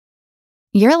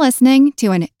You're listening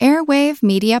to an Airwave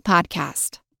Media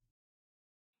Podcast.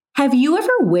 Have you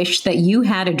ever wished that you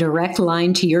had a direct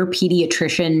line to your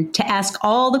pediatrician to ask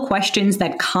all the questions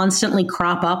that constantly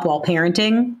crop up while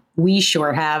parenting? We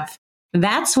sure have.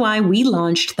 That's why we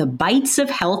launched the Bites of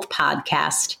Health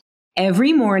podcast.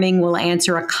 Every morning, we'll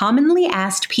answer a commonly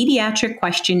asked pediatric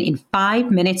question in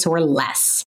 5 minutes or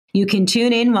less. You can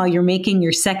tune in while you're making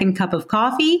your second cup of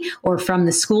coffee or from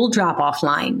the school drop-off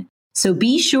line. So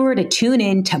be sure to tune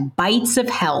in to Bites of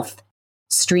Health,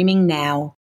 streaming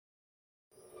now.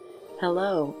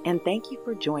 Hello, and thank you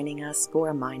for joining us for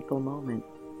a mindful moment.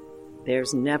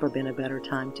 There's never been a better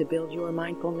time to build your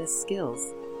mindfulness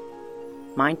skills.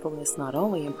 Mindfulness not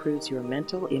only improves your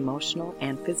mental, emotional,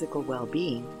 and physical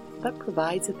well-being, but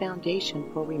provides a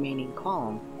foundation for remaining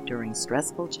calm during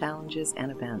stressful challenges and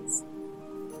events.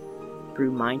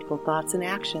 Through mindful thoughts and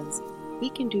actions, we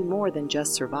can do more than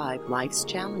just survive life's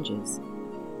challenges.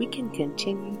 We can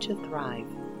continue to thrive.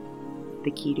 The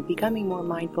key to becoming more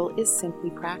mindful is simply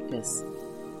practice.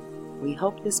 We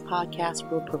hope this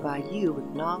podcast will provide you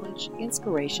with knowledge,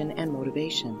 inspiration, and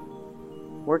motivation.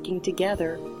 Working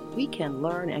together, we can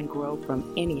learn and grow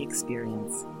from any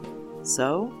experience.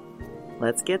 So,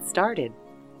 let's get started.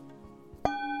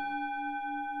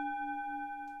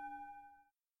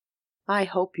 I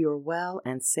hope you're well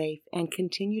and safe and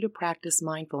continue to practice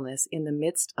mindfulness in the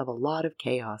midst of a lot of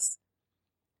chaos.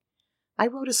 I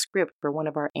wrote a script for one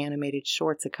of our animated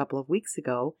shorts a couple of weeks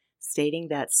ago stating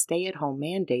that stay-at-home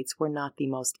mandates were not the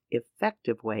most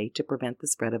effective way to prevent the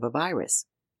spread of a virus.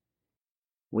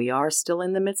 We are still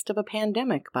in the midst of a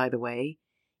pandemic, by the way,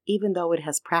 even though it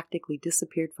has practically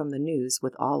disappeared from the news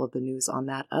with all of the news on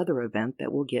that other event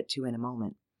that we'll get to in a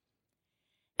moment.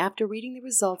 After reading the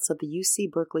results of the UC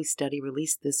Berkeley study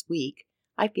released this week,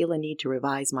 I feel a need to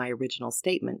revise my original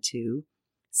statement to,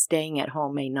 staying at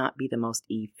home may not be the most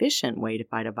efficient way to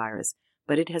fight a virus,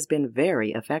 but it has been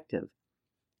very effective.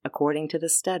 According to the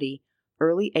study,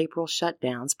 early April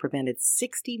shutdowns prevented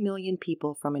 60 million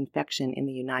people from infection in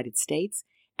the United States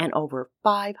and over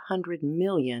 500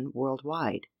 million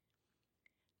worldwide.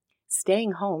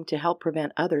 Staying home to help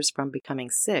prevent others from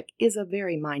becoming sick is a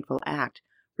very mindful act,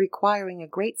 requiring a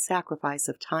great sacrifice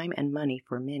of time and money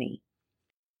for many.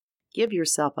 Give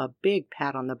yourself a big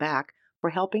pat on the back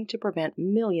for helping to prevent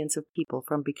millions of people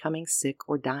from becoming sick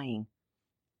or dying.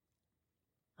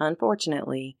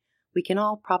 Unfortunately, we can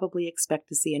all probably expect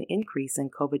to see an increase in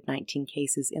COVID-19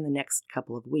 cases in the next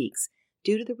couple of weeks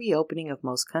due to the reopening of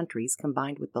most countries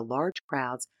combined with the large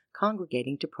crowds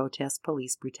congregating to protest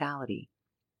police brutality.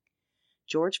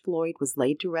 George Floyd was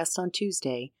laid to rest on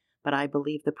Tuesday, but I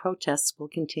believe the protests will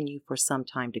continue for some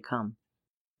time to come.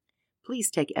 Please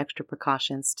take extra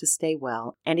precautions to stay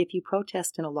well, and if you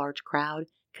protest in a large crowd,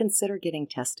 consider getting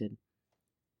tested.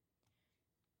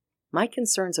 My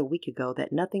concerns a week ago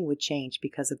that nothing would change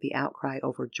because of the outcry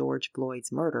over George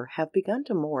Floyd's murder have begun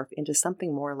to morph into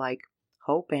something more like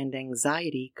hope and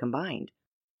anxiety combined.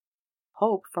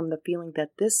 Hope from the feeling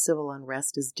that this civil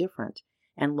unrest is different,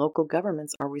 and local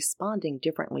governments are responding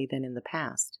differently than in the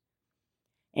past.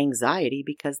 Anxiety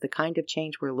because the kind of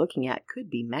change we're looking at could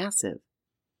be massive.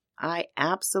 I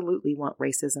absolutely want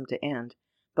racism to end,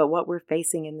 but what we're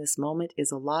facing in this moment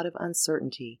is a lot of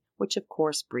uncertainty, which of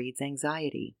course breeds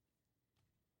anxiety.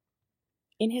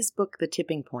 In his book, The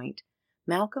Tipping Point,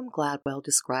 Malcolm Gladwell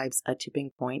describes a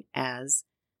tipping point as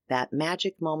that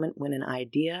magic moment when an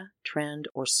idea, trend,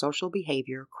 or social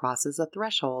behavior crosses a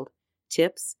threshold,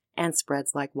 tips, and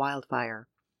spreads like wildfire.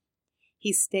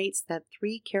 He states that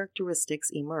 3 characteristics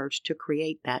emerge to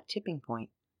create that tipping point.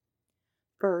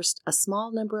 First, a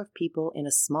small number of people in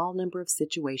a small number of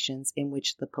situations in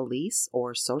which the police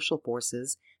or social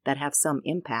forces that have some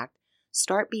impact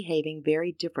start behaving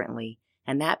very differently,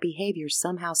 and that behavior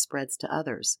somehow spreads to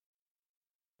others.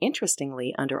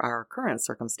 Interestingly, under our current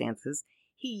circumstances,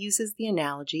 he uses the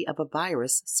analogy of a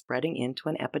virus spreading into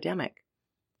an epidemic.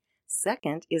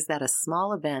 Second is that a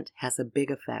small event has a big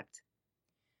effect.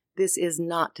 This is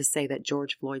not to say that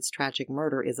George Floyd's tragic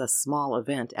murder is a small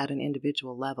event at an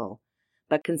individual level,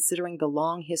 but considering the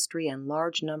long history and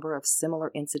large number of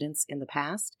similar incidents in the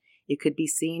past, it could be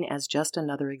seen as just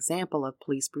another example of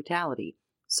police brutality,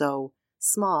 so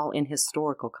small in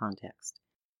historical context.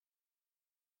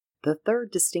 The third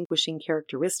distinguishing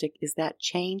characteristic is that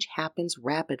change happens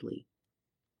rapidly.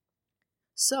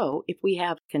 So, if we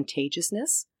have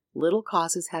contagiousness, little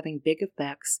causes having big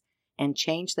effects, and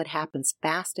change that happens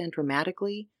fast and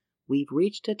dramatically, we've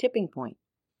reached a tipping point.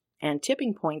 And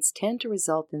tipping points tend to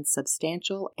result in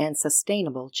substantial and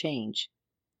sustainable change.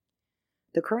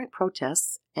 The current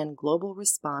protests and global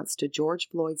response to George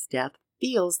Floyd's death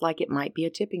feels like it might be a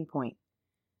tipping point.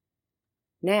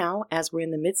 Now, as we're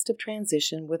in the midst of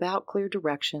transition without clear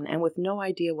direction and with no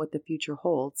idea what the future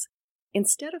holds,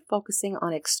 instead of focusing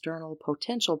on external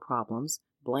potential problems,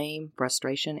 blame,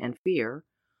 frustration, and fear,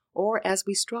 or as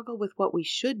we struggle with what we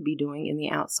should be doing in the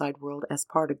outside world as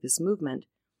part of this movement,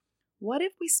 what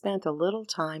if we spent a little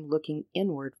time looking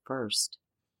inward first?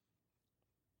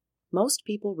 Most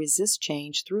people resist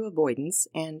change through avoidance,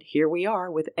 and here we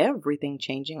are with everything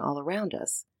changing all around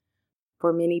us.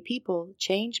 For many people,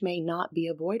 change may not be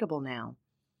avoidable now.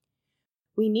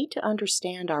 We need to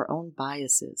understand our own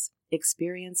biases,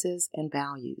 experiences, and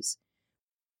values.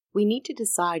 We need to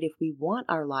decide if we want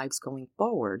our lives going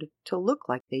forward to look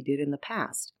like they did in the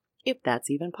past, if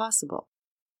that's even possible.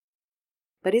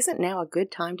 But isn't now a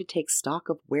good time to take stock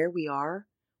of where we are,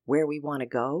 where we want to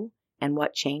go, and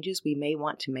what changes we may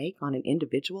want to make on an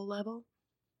individual level?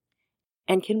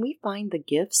 And can we find the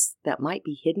gifts that might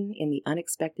be hidden in the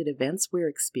unexpected events we're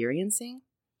experiencing?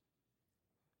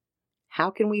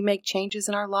 How can we make changes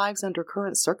in our lives under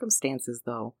current circumstances,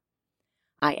 though?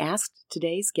 I asked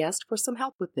today's guest for some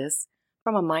help with this,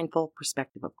 from a mindful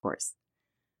perspective, of course.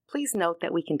 Please note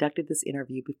that we conducted this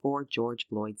interview before George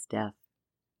Floyd's death.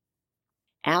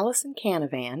 Allison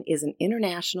Canavan is an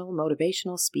international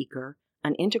motivational speaker,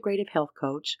 an integrative health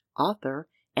coach, author,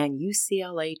 and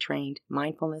UCLA-trained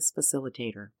mindfulness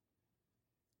facilitator.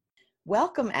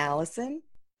 Welcome, Allison.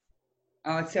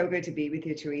 Oh, it's so good to be with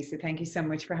you, Teresa. Thank you so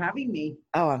much for having me.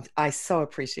 Oh, I so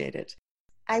appreciate it.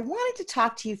 I wanted to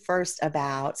talk to you first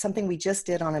about something we just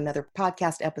did on another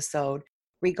podcast episode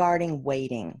regarding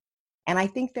waiting. And I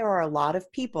think there are a lot of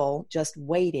people just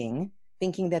waiting,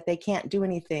 thinking that they can't do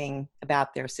anything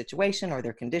about their situation or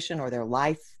their condition or their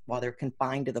life while they're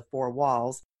confined to the four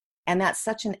walls. And that's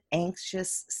such an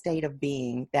anxious state of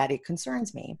being that it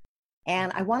concerns me.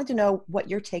 And I wanted to know what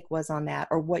your take was on that,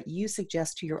 or what you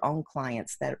suggest to your own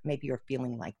clients that maybe you're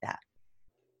feeling like that.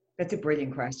 That's a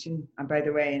brilliant question. And by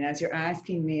the way, and as you're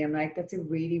asking me, I'm like, that's a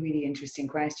really, really interesting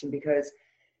question, because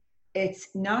it's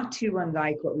not too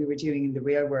unlike what we were doing in the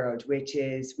real world, which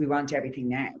is we want everything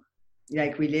now.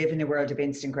 Like, we live in a world of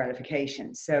instant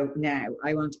gratification. So now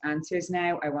I want answers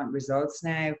now. I want results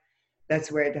now.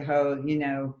 That's where the whole,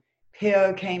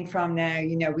 pill came from now.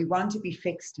 We want to be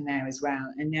fixed now as well.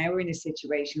 And now we're in a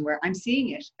situation where I'm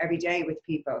seeing it every day with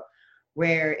people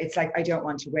where it's like, I don't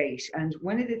want to wait. And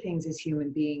one of the things as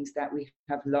human beings that we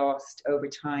have lost over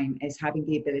time is having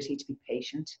the ability to be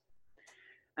patient.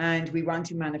 And we want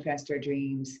to manifest our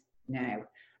dreams now.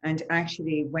 And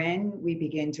actually, when we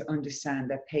begin to understand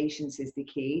that patience is the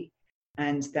key,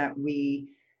 and that we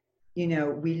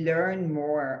learn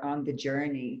more on the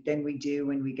journey than we do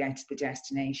when we get to the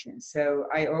destination. So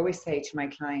I always say to my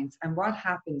clients, and what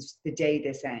happens the day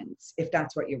this ends, if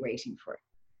that's what you're waiting for?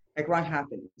 Like, what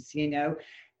happens,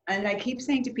 And I keep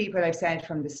saying to people, I've said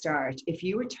from the start, if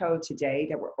you were told today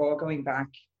that we're all going back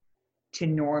to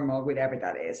normal, whatever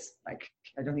that is, like,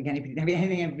 I don't think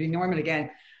anything would be normal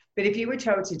again. But if you were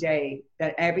told today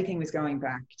that everything was going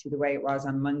back to the way it was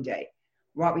on Monday,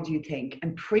 what would you think?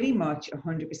 And pretty much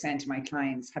 100% of my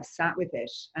clients have sat with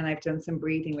it, and I've done some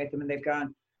breathing with them, and they've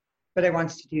gone, but I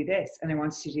wanted to do this, and I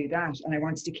wanted to do that, and I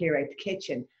wanted to clear out the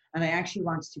kitchen, and I actually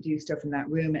wanted to do stuff in that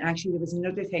room, and actually there was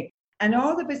another thing. And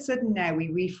all of a sudden now we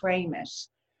reframe it,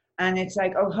 and it's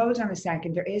like, oh, hold on a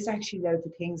second, there is actually loads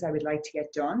of things I would like to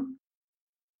get done.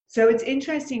 So it's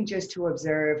interesting just to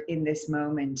observe in this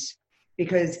moment,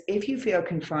 because if you feel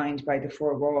confined by the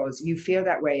four walls, you feel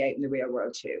that way out in the real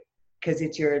world too. Because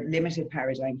it's your limited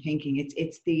paradigm thinking.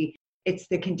 It's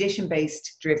the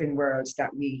condition-based driven worlds that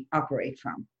we operate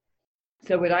from.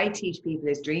 So what I teach people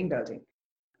is dream building.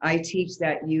 I teach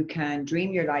that you can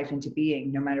dream your life into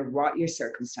being no matter what your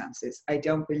circumstances. I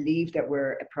don't believe that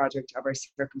we're a product of our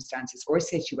circumstances or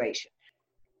situation.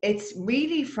 It's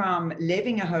really from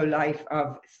living a whole life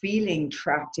of feeling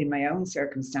trapped in my own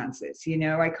circumstances.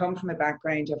 I come from a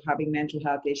background of having mental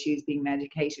health issues, being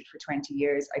medicated for 20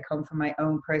 years. I come from my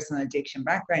own personal addiction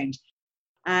background.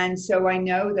 And so I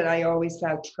know that I always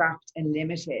felt trapped and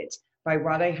limited by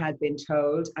what I had been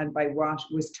told and by what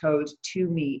was told to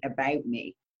me about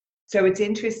me. So it's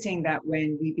interesting that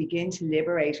when we begin to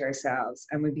liberate ourselves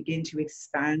and we begin to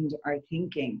expand our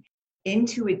thinking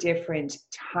into a different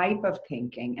type of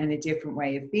thinking and a different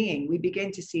way of being, we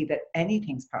begin to see that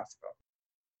anything's possible.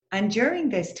 And during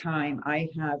this time, I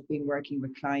have been working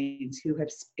with clients who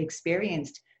have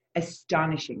experienced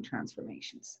astonishing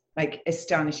transformations. Like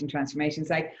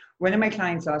one of my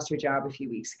clients lost her job a few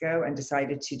weeks ago and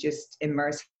decided to just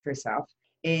immerse herself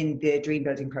in the dream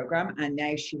building program. And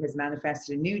now she has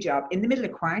manifested a new job in the middle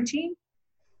of quarantine.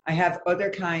 I have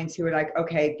other clients who are like,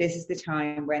 okay, this is the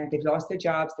time when they've lost their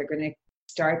jobs, they're going to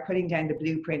start putting down the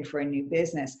blueprint for a new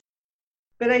business.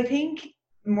 But I think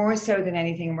more so than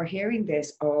anything, and we're hearing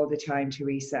this all the time,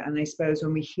 Teresa, and I suppose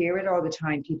when we hear it all the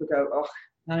time, people go, oh,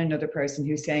 not another person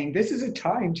who's saying, this is a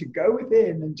time to go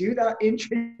within and do that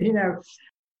intro,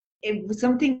 It was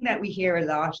something that we hear a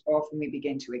lot, often we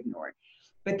begin to ignore.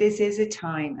 But this is a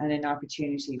time and an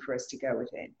opportunity for us to go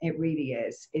within. It really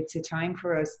is. It's a time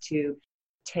for us to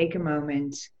take a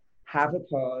moment, have a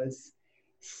pause,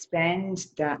 spend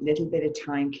that little bit of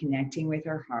time connecting with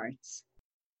our hearts.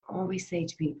 I always say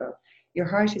to people, your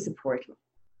heart is a portal.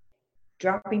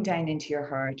 Dropping down into your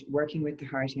heart, working with the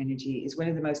heart energy is one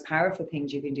of the most powerful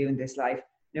things you can do in this life,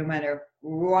 no matter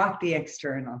what the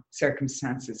external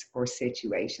circumstances or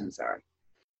situations are.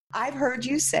 I've heard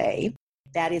you say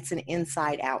that it's an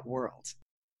inside-out world,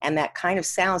 and that kind of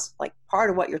sounds like part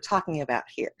of what you're talking about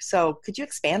here. So could you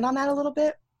expand on that a little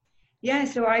bit? Yeah,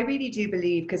 so I really do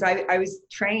believe, because I was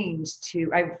trained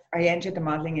I entered the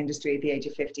modeling industry at the age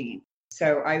of 15.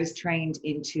 So I was trained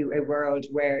into a world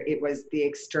where it was the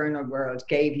external world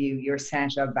gave you your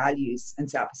set of values and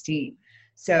self-esteem.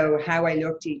 So how I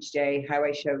looked each day, how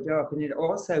I showed up, and it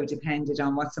also depended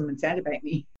on what someone said about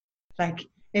me. Like,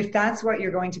 if that's what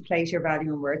you're going to place your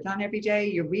value and worth on every day,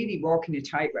 you're really walking a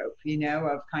tightrope,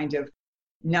 of kind of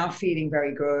not feeling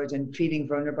very good and feeling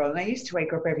vulnerable. And I used to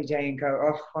wake up every day and go,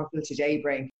 oh, what will today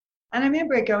bring? And I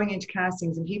remember going into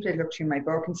castings and people had looked through my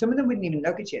book and some of them wouldn't even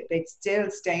look at you. They'd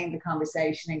still stay in the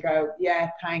conversation and go, yeah,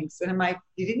 thanks. And I'm like,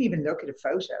 you didn't even look at a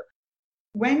photo.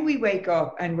 When we wake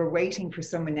up and we're waiting for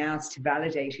someone else to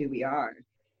validate who we are,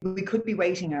 we could be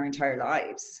waiting our entire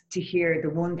lives to hear the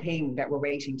one thing that we're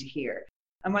waiting to hear.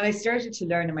 And when I started to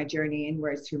learn in my journey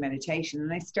inwards through meditation,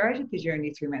 and I started the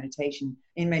journey through meditation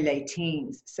in my late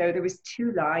teens. So there was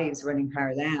two lives running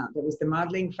parallel. There was the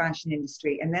modeling fashion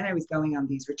industry, and then I was going on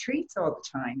these retreats all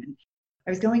the time. And I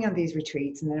was going on these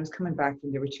retreats, and then I was coming back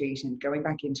from the retreat and going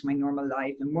back into my normal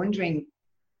life and wondering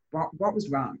what was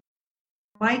wrong.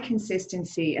 My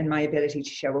consistency and my ability to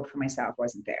show up for myself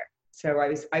wasn't there. So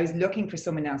I was looking for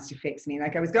someone else to fix me.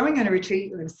 Like I was going on a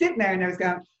retreat and I was sitting there and I was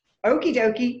going, okie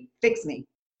dokie, fix me.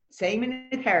 Same in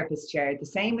a therapist chair, the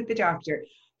same with the doctor.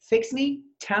 Fix me,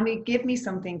 tell me, give me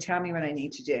something, tell me what I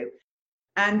need to do.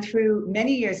 And through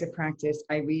many years of practice,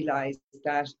 I realized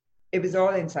that it was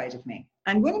all inside of me.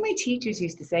 And one of my teachers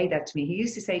used to say that to me. He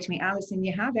used to say to me, Alison,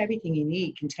 you have everything you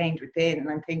need contained within. And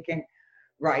I'm thinking,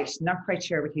 right, not quite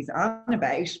sure what he's on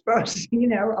about, but,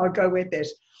 I'll go with it.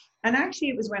 And actually,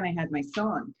 it was when I had my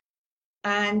son.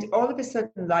 And all of a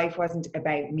sudden, life wasn't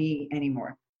about me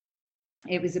anymore.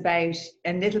 It was about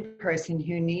a little person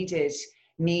who needed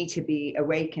me to be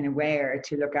awake and aware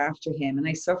to look after him. And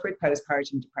I suffered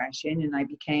postpartum depression and I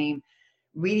became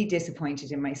really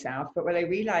disappointed in myself. But what I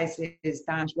realized is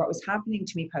that what was happening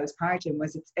to me postpartum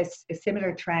was a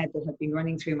similar thread that had been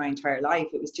running through my entire life.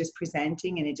 It was just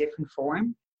presenting in a different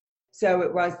form. So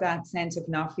it was that sense of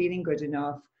not feeling good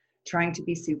enough, trying to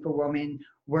be superwoman,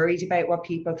 worried about what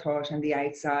people thought on the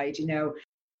outside.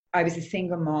 I was a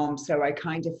single mom, so I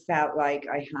kind of felt like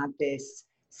I had this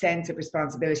sense of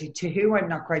responsibility to who I'm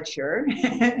not quite sure,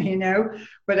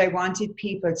 but I wanted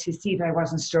people to see that I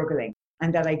wasn't struggling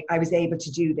and that I was able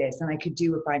to do this and I could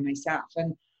do it by myself.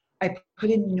 And I put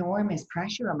enormous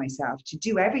pressure on myself to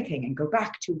do everything and go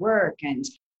back to work and,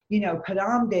 put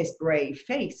on this brave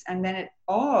face. And then it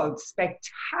all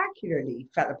spectacularly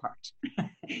fell apart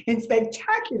in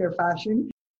spectacular fashion.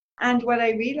 And what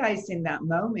I realized in that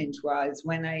moment was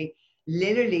when I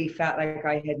literally felt like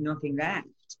I had nothing left,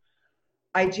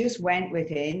 I just went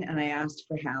within and I asked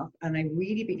for help. And I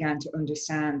really began to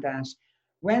understand that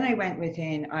when I went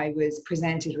within, I was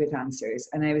presented with answers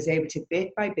and I was able to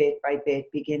bit by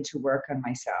bit begin to work on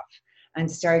myself and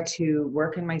start to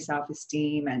work on my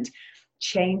self-esteem and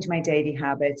change my daily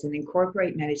habits and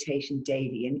incorporate meditation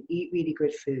daily and eat really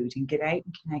good food and get out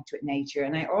and connect with nature.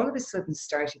 And I all of a sudden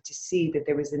started to see that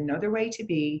there was another way to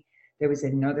be, there was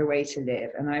another way to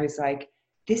live. And I was like,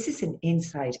 this is an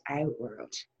inside out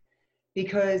world.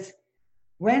 Because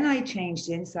when I changed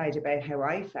inside about how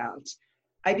I felt,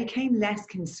 I became less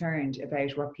concerned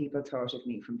about what people thought of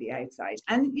me from the outside.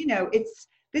 And,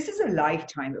 this is a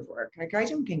lifetime of work. Like, I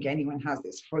don't think anyone has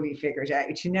this fully figured out.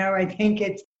 I think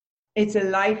it's a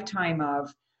lifetime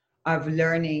of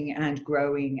learning and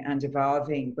growing and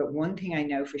evolving. But one thing I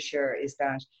know for sure is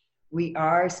that we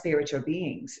are spiritual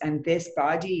beings and this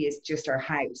body is just our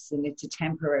house and it's a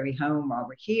temporary home while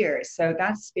we're here. So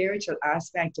that spiritual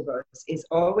aspect of us is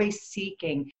always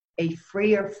seeking a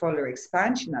freer, fuller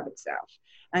expansion of itself.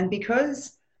 And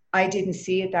because I didn't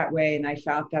see it that way and I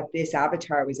felt that this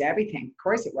avatar was everything, of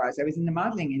course it was. I was in the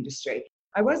modeling industry.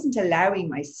 I wasn't allowing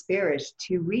my spirit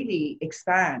to really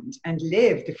expand and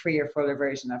live the freer, fuller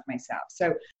version of myself.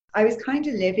 So I was kind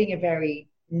of living a very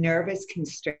nervous,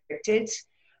 constricted,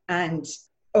 and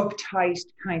uptight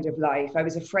kind of life. I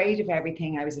was afraid of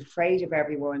everything. I was afraid of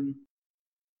everyone.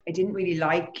 I didn't really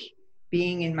like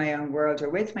being in my own world or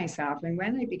with myself. And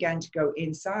when I began to go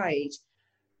inside,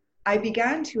 I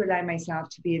began to allow myself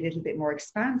to be a little bit more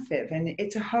expansive. And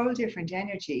it's a whole different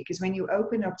energy, because when you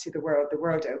open up to the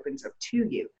world opens up to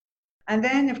you. And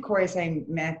then, of course, I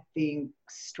met the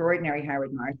extraordinary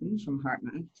Howard Martin from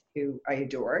HeartMath, who I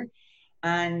adore,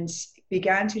 and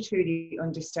began to truly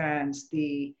understand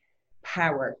the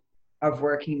power of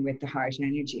working with the heart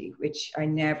energy, which I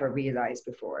never realized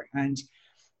before. And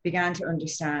began to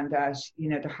understand that, you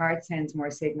know, the heart sends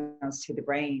more signals to the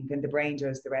brain than the brain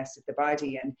does the rest of the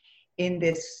body. And in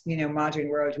this, you know, modern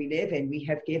world we live in, we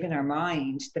have given our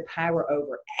mind the power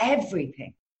over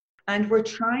everything. And we're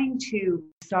trying to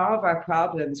solve our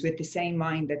problems with the same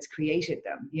mind that's created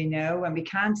them, you know, and we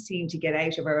can't seem to get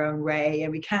out of our own way,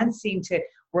 and we can't seem to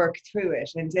work through it.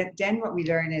 And then what we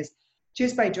learn is,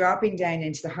 just by dropping down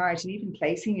into the heart and even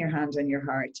placing your hand on your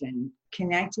heart and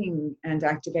connecting and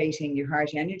activating your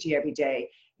heart energy every day,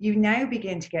 you now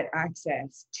begin to get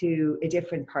access to a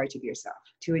different part of yourself,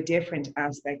 to a different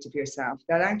aspect of yourself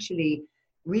that actually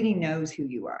really knows who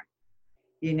you are,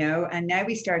 you know. And now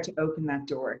we start to open that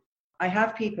door. I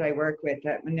have people I work with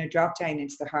that when they drop down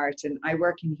into the heart, and I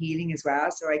work in healing as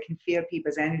well, so I can feel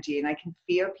people's energy, and I can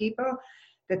feel people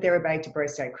that they're about to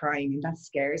burst out crying, and that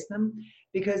scares them.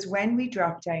 Because when we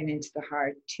drop down into the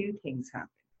heart, two things happen.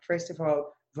 First of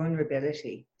all,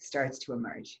 vulnerability starts to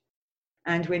emerge.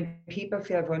 And when people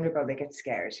feel vulnerable, they get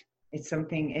scared. It's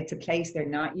a place they're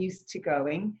not used to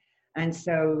going. And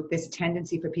so there's a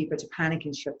tendency for people to panic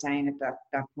and shut down at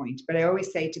that point. But I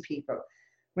always say to people,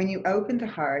 when you open the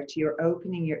heart, you're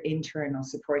opening your internal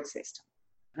support system.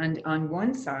 And on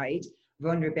one side,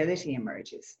 vulnerability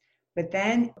emerges. But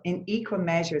then in equal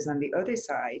measures on the other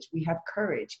side, we have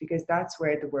courage, because that's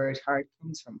where the word heart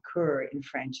comes from. Cœur in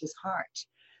French is heart.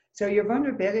 So your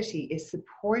vulnerability is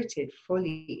supported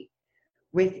fully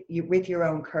with your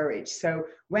own courage. So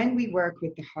when we work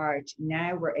with the heart,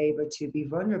 now we're able to be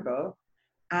vulnerable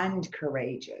and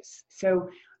courageous. So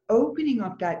opening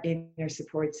up that inner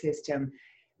support system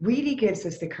really gives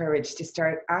us the courage to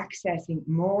start accessing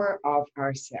more of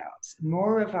ourselves,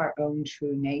 more of our own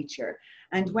true nature.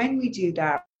 And when we do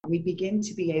that, we begin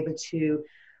to be able to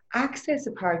access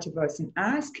a part of us and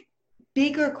ask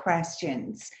bigger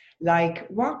questions like,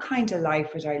 what kind of life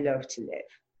would I love to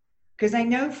live? Because I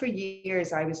know for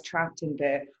years I was trapped in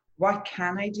the, what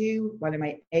can I do? What am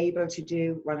I able to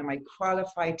do? What am I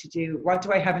qualified to do? What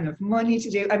do I have enough money to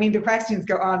do? I mean, the questions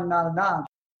go on and on and on.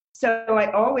 So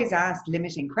I always asked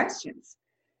limiting questions,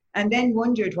 and then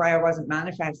wondered why I wasn't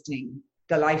manifesting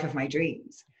the life of my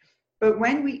dreams. But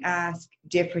when we ask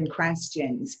different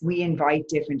questions, we invite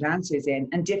different answers in,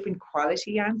 and different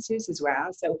quality answers as well.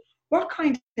 So what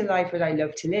kind of life would I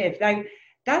love to live? Now,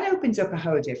 that opens up a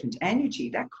whole different energy.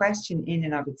 That question in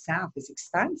and of itself is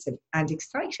expansive and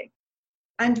exciting.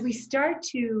 And we start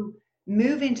to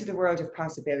move into the world of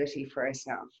possibility for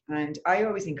ourselves. And I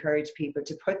always encourage people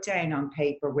to put down on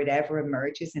paper whatever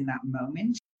emerges in that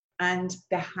moment. And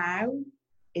the how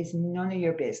is none of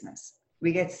your business.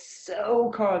 We get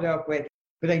so caught up with,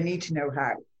 but I need to know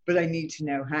how, but I need to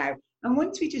know how. And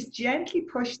once we just gently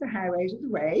push the how out of the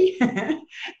way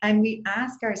and we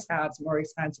ask ourselves more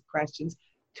expansive questions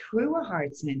through a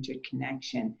heart-centered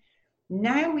connection,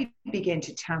 now we begin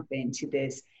to tap into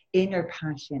this inner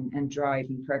passion and drive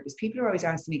and purpose. People are always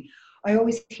asking me, I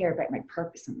always hear about my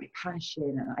purpose and my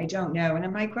passion, and I don't know. And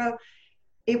I'm like, well,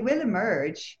 it will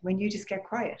emerge when you just get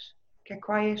quiet. Get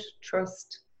quiet,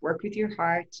 trust, work with your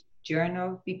heart,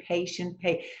 journal, be patient.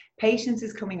 Patience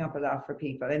is coming up a lot for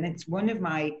people. And it's one of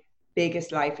my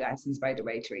biggest life lessons, by the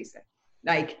way, Teresa.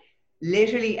 Like,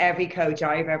 literally every coach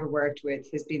I've ever worked with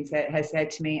has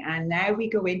said to me, and now we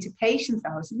go into patience,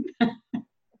 Alison.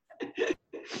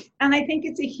 And I think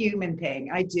it's a human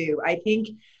thing. I do. I think,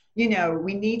 you know,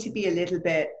 we need to be a little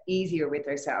bit easier with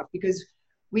ourselves, because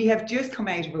we have just come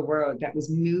out of a world that was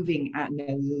moving at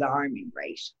an alarming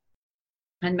rate.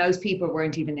 And most people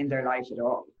weren't even in their life at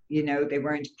all. You know, they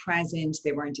weren't present.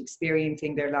 They weren't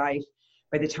experiencing their life.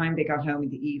 By the time they got home in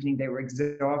the evening, they were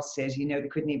exhausted. You know, they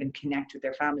couldn't even connect with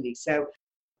their family. So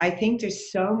I think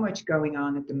there's so much going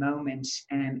on at the moment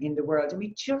in the world, and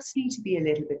we just need to be a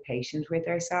little bit patient with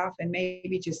ourselves and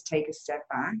maybe just take a step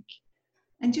back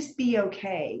and just be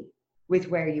okay with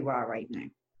where you are right now.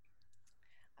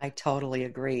 I totally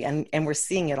agree. And we're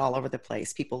seeing it all over the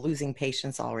place, people losing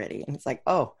patience already. And it's like,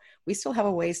 oh, we still have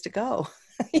a ways to go.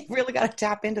 You really got to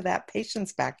tap into that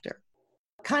patience factor.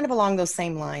 Kind of along those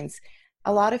same lines,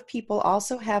 a lot of people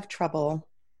also have trouble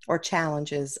or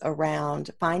challenges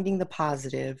around finding the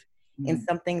positive in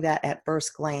something that at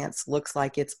first glance looks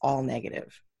like it's all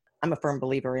negative. I'm a firm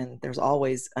believer in there's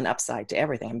always an upside to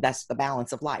everything. I mean, that's the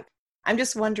balance of life. I'm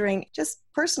just wondering, just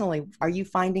personally, are you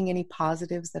finding any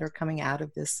positives that are coming out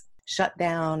of this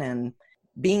shutdown and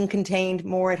being contained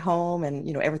more at home and,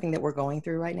 everything that we're going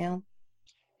through right now?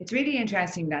 It's really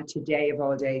interesting that today of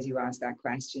all days you asked that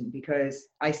question, because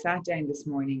I sat down this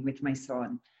morning with my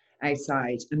son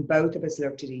outside and both of us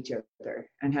looked at each other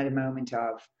and had a moment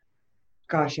of,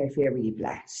 gosh, I feel really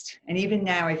blessed. And even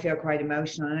now I feel quite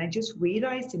emotional. And I just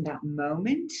realized in that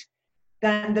moment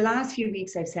that in the last few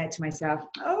weeks I've said to myself,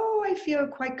 oh, I feel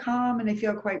quite calm and I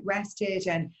feel quite rested.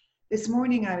 And this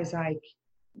morning I was like,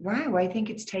 wow, I think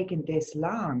it's taken this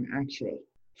long actually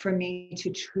for me to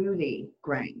truly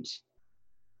ground,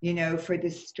 for the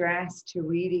stress to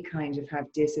really kind of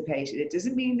have dissipated. It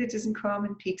doesn't mean that it doesn't come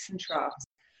in peaks and troughs.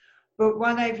 But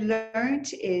what I've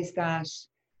learned is that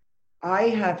I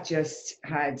have just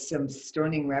had some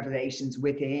stunning revelations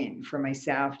within for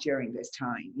myself during this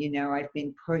time. I've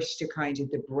been pushed to kind of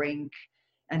the brink.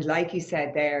 And like you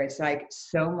said there, it's like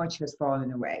so much has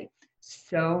fallen away.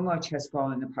 So much has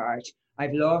fallen apart.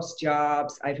 I've lost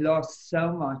jobs. I've lost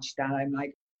so much that I'm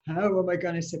like, how am I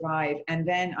going to survive? And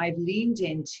then I've leaned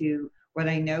into what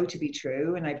I know to be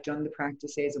true. And I've done the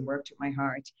practices and worked with my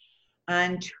heart.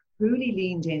 And truly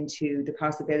leaned into the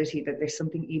possibility that there's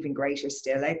something even greater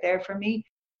still out there for me.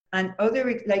 And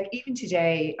even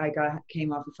today,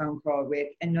 came off a phone call with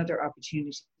another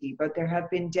opportunity, but there have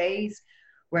been days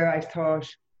where I've thought,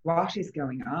 what is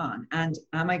going on? And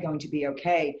am I going to be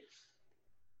okay?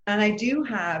 And I do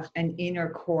have an inner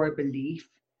core belief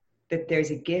that there's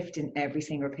a gift in every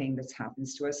single thing that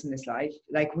happens to us in this life.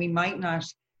 Like, we might not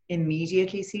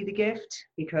immediately see the gift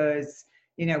because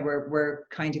we're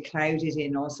kind of clouded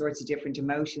in all sorts of different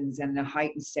emotions and a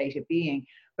heightened state of being.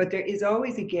 But there is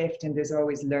always a gift and there's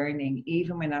always learning,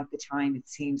 even when at the time it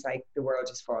seems like the world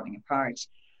is falling apart.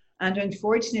 And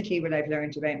unfortunately, what I've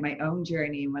learned about my own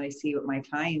journey and what I see with my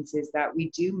clients is that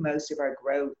we do most of our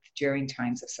growth during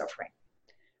times of suffering,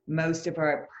 most of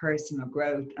our personal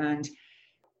growth. And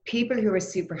people who are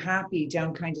super happy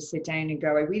don't kind of sit down and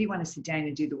go, I really want to sit down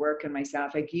and do the work on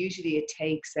myself. Like, usually it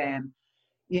takes a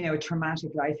traumatic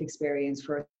life experience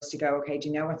for us to go, okay, do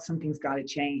you know what? Something's got to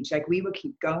change. Like, we will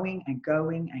keep going and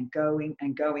going and going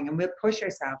and going, and we'll push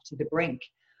ourselves to the brink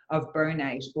of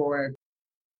burnout, or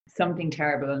something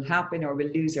terrible will happen, or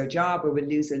we'll lose our job, or we'll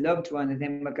lose a loved one. And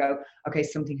then we'll go, okay,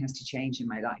 something has to change in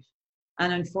my life.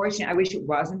 And unfortunately, I wish it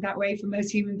wasn't that way for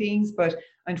most human beings, but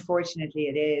unfortunately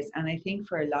it is. And I think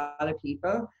for a lot of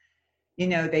people,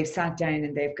 they've sat down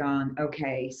and they've gone,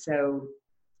 okay, so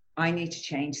I need to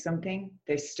change something.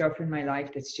 There's stuff in my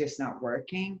life that's just not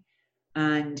working,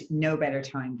 and no better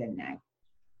time than now.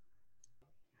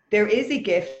 There is a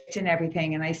gift in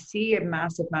everything, and I see a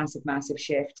massive, massive, massive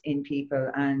shift in people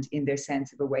and in their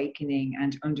sense of awakening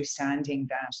and understanding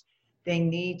that they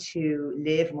need to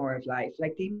live more of life.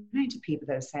 Like, the amount of people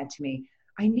that have said to me,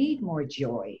 I need more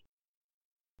joy.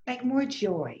 Like, more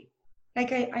joy.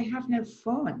 Like, I have no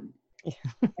fun.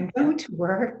 I'm going to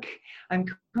work, I'm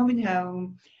coming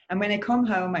home, and when I come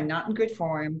home, I'm not in good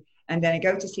form, and then I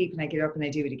go to sleep and I get up and I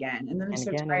do it again. And then I'm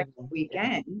so tired of the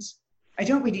weekend, I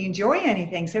don't really enjoy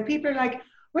anything. So people are like,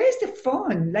 where's the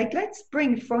fun? Like, let's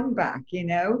bring fun back,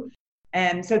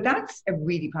 And so that's a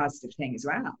really positive thing as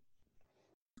well.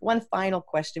 One final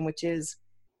question, which is,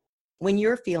 when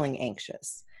you're feeling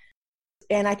anxious,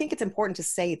 and I think it's important to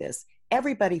say this,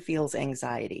 everybody feels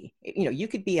anxiety. You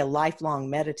could be a lifelong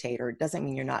meditator. It doesn't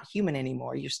mean you're not human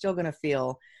anymore. You're still going to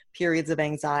feel periods of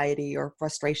anxiety or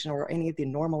frustration or any of the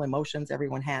normal emotions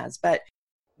everyone has. But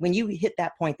when you hit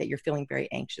that point that you're feeling very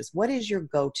anxious, what is your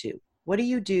go-to? What do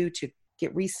you do to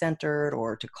get recentered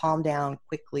or to calm down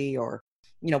quickly, or,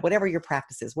 whatever your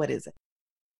practice is? What is it?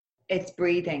 It's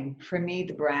breathing. For me,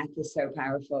 the breath is so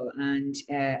powerful, and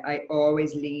I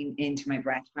always lean into my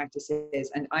breath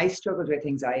practices. And I struggled with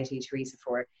anxiety, Teresa,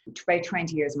 for about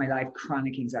 20 years of my life,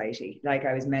 chronic anxiety. Like,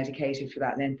 I was medicated for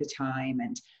that length of time,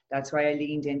 and that's why I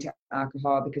leaned into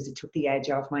alcohol, because it took the edge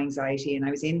off my anxiety, and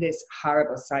I was in this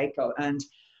horrible cycle. And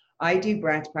I do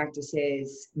breath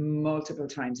practices multiple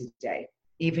times a day,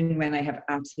 even when I have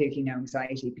absolutely no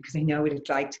anxiety, because I know what it's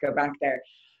like to go back there.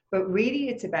 But really,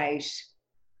 it's about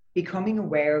becoming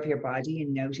aware of your body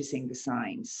and noticing the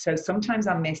signs. So sometimes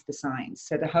I'll miss the signs.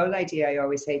 So the whole idea, I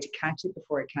always say, to catch it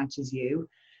before it catches you.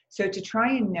 So to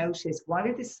try and notice, what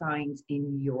are the signs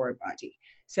in your body?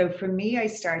 So for me, I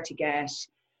start to get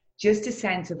just a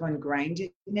sense of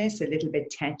ungroundedness, a little bit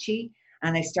tetchy,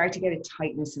 and I start to get a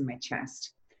tightness in my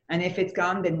chest. And if it's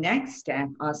gone the next step,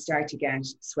 I'll start to get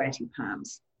sweaty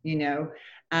palms, you know?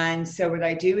 And so what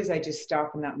I do is I just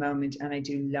stop in that moment and I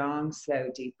do long, slow,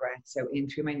 deep breaths. So in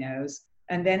through my nose,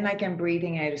 and then like I'm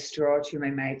breathing out a straw through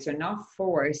my mouth. So not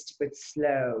forced, but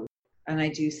slow. And I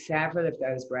do several of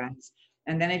those breaths.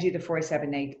 And then I do the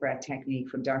 4-7-8 breath technique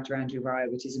from Dr. Andrew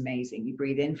Ryle, which is amazing. You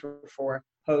breathe in for 4,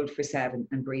 hold for 7,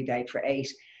 and breathe out for 8.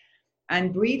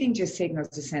 And breathing just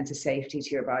signals a sense of safety to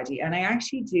your body. And I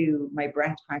actually do my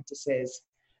breath practices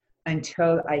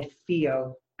until I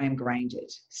feel I'm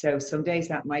grounded. So some days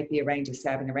that might be around a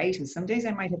 7 or 8, and some days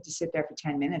I might have to sit there for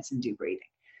 10 minutes and do breathing.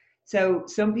 So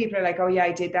some people are like, oh yeah,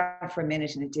 I did that for a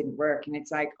minute and it didn't work. And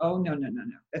it's like, oh, no.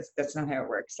 That's not how it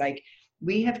works. Like,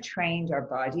 we have trained our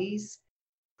bodies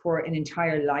for an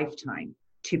entire lifetime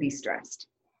to be stressed.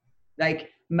 Like,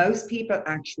 most people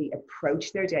actually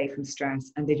approach their day from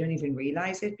stress and they don't even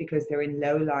realize it because they're in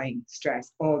low-lying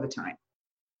stress all the time.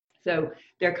 So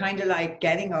they're kind of like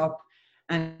getting up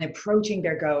and approaching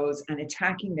their goals and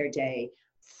attacking their day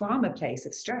from a place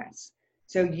of stress.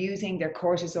 So using their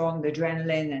cortisol and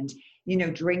adrenaline and, you know,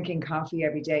 drinking coffee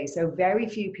every day. So very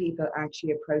few people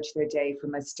actually approach their day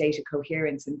from a state of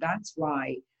coherence. And that's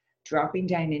why dropping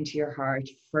down into your heart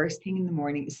first thing in the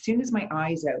morning, as soon as my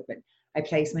eyes open, I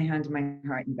place my hand on my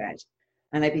heart in bed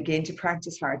and I begin to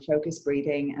practice heart focused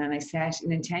breathing. And I set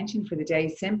an intention for the day,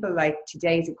 simple, like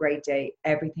today's a great day.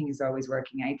 Everything is always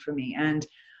working out for me. And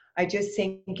I just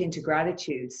sink into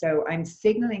gratitude. So I'm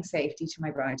signaling safety to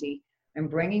my body. I'm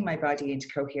bringing my body into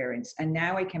coherence. And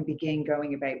now I can begin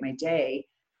going about my day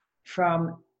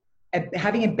from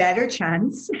having a better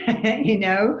chance, you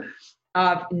know,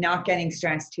 of not getting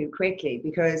stressed too quickly,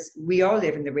 because we all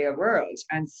live in the real world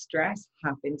and stress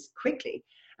happens quickly.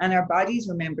 And our bodies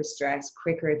remember stress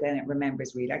quicker than it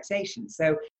remembers relaxation.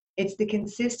 So it's the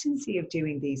consistency of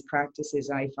doing these practices.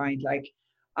 I find like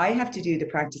I have to do the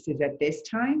practices at this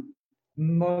time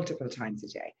multiple times a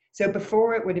day. So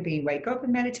before it would have been wake up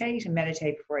and meditate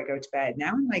before I go to bed.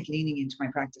 Now I'm like leaning into my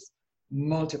practice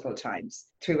multiple times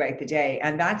throughout the day.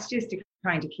 And that's just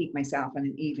trying to keep myself on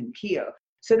an even keel.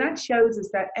 So that shows us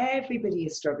that everybody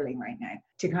is struggling right now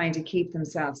to kind of keep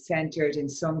themselves centered in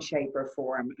some shape or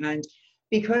form. And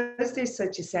because there's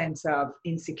such a sense of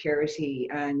insecurity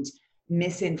and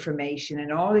misinformation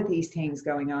and all of these things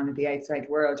going on in the outside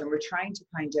world, and we're trying to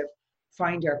kind of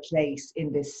find our place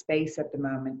in this space at the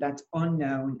moment that's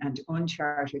unknown and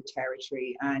uncharted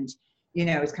territory. And, you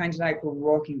know, it's kind of like we're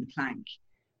walking the plank.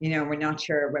 You know, we're not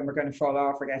sure when we're going to fall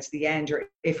off or get to the end, or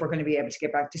if we're going to be able to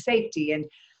get back to safety. And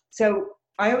so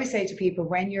I always say to people,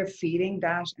 when you're feeling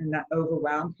that and that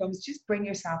overwhelm comes, just bring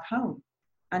yourself home.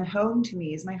 And home to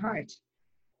me is my heart.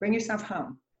 Bring yourself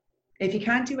home. If you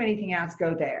can't do anything else,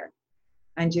 go there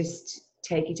and just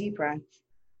take a deep breath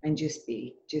and just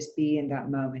be in that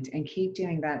moment, and keep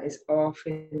doing that as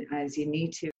often as you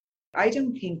need to. I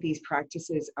don't think these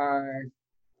practices are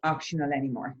optional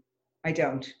anymore. I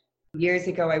don't. Years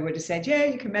ago, I would have said, yeah,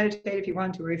 you can meditate if you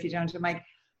want to, or if you don't. I'm like,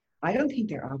 I don't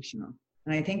think they're optional.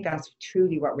 And I think that's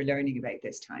truly what we're learning about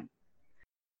this time.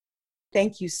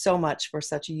 Thank you so much for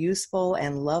such useful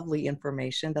and lovely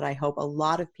information that I hope a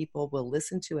lot of people will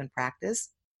listen to and practice.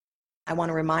 I want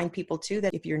to remind people too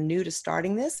that if you're new to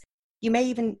starting this, you may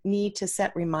even need to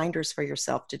set reminders for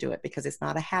yourself to do it because it's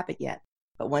not a habit yet.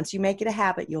 But once you make it a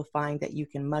habit, you'll find that you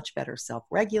can much better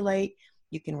self-regulate.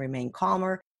 You can remain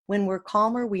calmer. When we're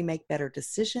calmer, we make better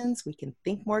decisions. We can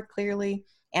think more clearly.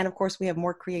 And of course, we have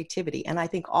more creativity. And I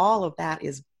think all of that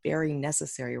is very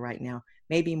necessary right now,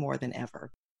 maybe more than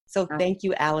ever. So thank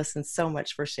you, Allison, so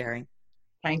much for sharing.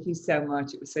 Thank you so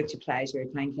much. It was such a pleasure.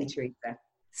 Thank you, Teresa.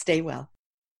 Stay well.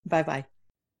 Bye-bye.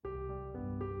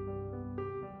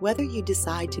 Whether you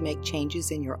decide to make changes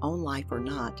in your own life or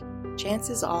not,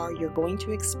 chances are you're going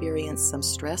to experience some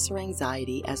stress or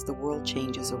anxiety as the world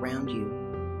changes around you.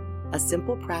 A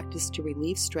simple practice to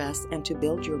relieve stress and to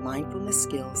build your mindfulness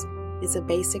skills is a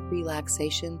basic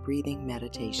relaxation breathing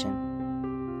meditation.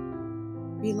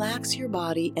 Relax your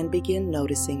body and begin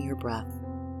noticing your breath.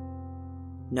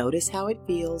 Notice how it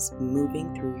feels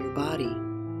moving through your body.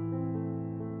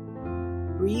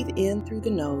 Breathe in through the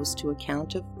nose to a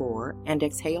count of 4 and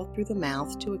exhale through the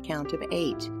mouth to a count of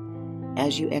 8.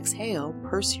 As you exhale,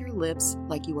 purse your lips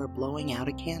like you are blowing out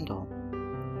a candle.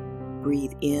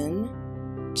 Breathe in,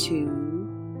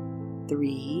 2,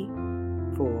 3,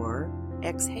 4.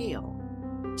 Exhale,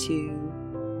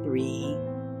 2, 3,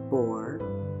 4,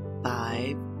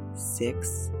 5,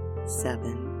 6,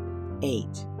 7,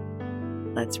 8.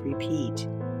 Let's repeat.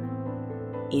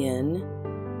 In,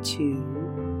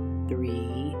 2,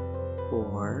 3,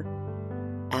 4,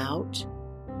 Out,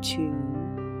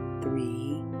 2,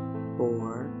 3,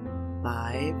 4,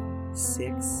 5,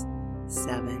 6,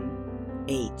 7,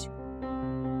 8.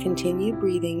 Continue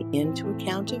breathing in to a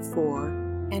count of 4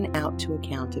 and out to a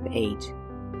count of 8.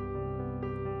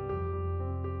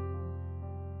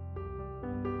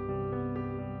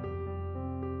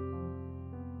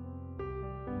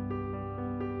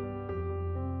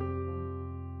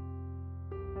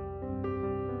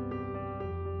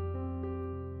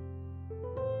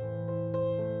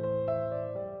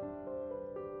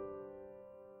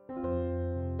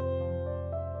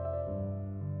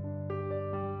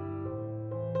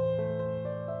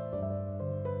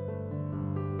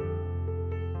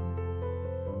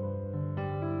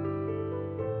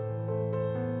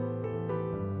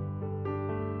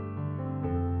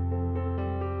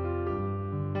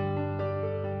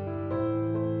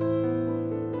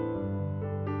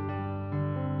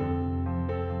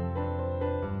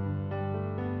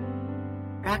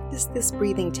 Practice this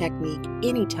breathing technique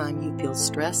anytime you feel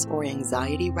stress or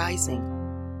anxiety rising.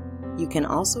 You can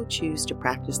also choose to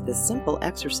practice this simple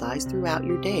exercise throughout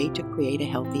your day to create a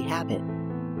healthy habit.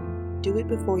 Do it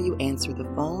before you answer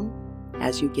the phone,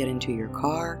 as you get into your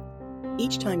car,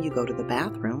 each time you go to the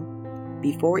bathroom,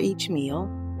 before each meal,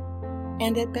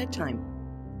 and at bedtime.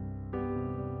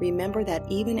 Remember that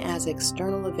even as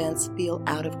external events feel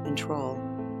out of control,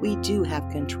 we do have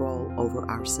control over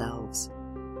ourselves.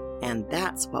 And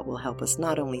that's what will help us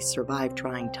not only survive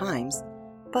trying times,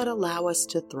 but allow us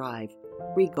to thrive,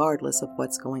 regardless of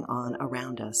what's going on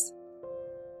around us.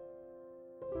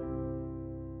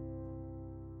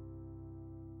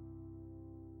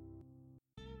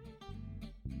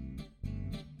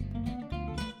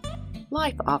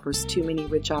 Life offers too many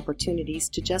rich opportunities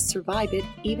to just survive it,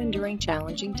 even during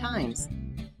challenging times.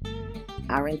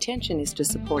 Our intention is to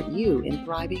support you in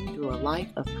thriving through a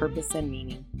life of purpose and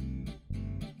meaning.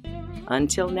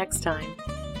 Until next time,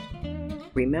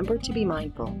 remember to be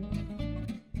mindful.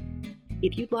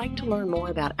 If you'd like to learn more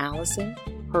about Allison,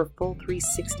 her full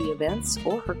 360 events,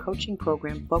 or her coaching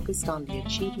program focused on the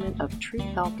achievement of true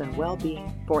health and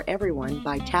well-being for everyone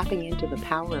by tapping into the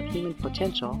power of human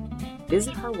potential,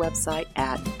 visit her website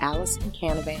at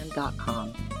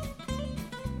AllisonCanavan.com.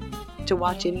 To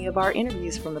watch any of our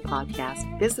interviews from the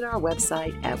podcast, visit our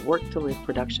website at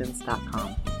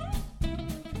WorkToLiveProductions.com.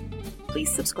 Please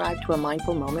subscribe to A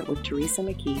Mindful Moment with Teresa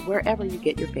McKee wherever you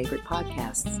get your favorite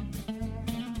podcasts.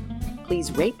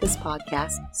 Please rate this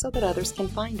podcast so that others can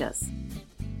find us.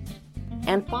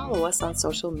 And follow us on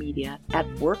social media at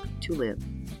Work to Live.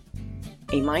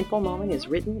 A Mindful Moment is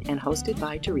written and hosted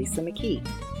by Teresa McKee.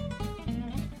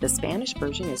 The Spanish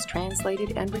version is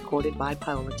translated and recorded by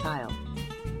Paola Tile.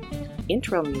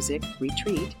 Intro music,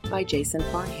 Retreat, by Jason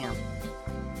Farnham.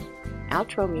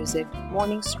 Outro music,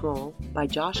 Morning Stroll, by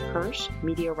Josh Kirsch,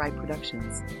 Media Right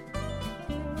Productions.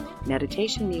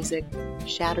 Meditation music,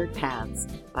 Shattered Paths,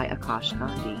 by Akash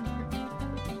Gandhi.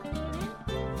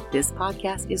 This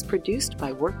podcast is produced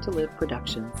by Work to Live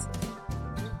Productions.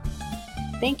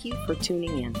 Thank you for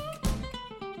tuning in.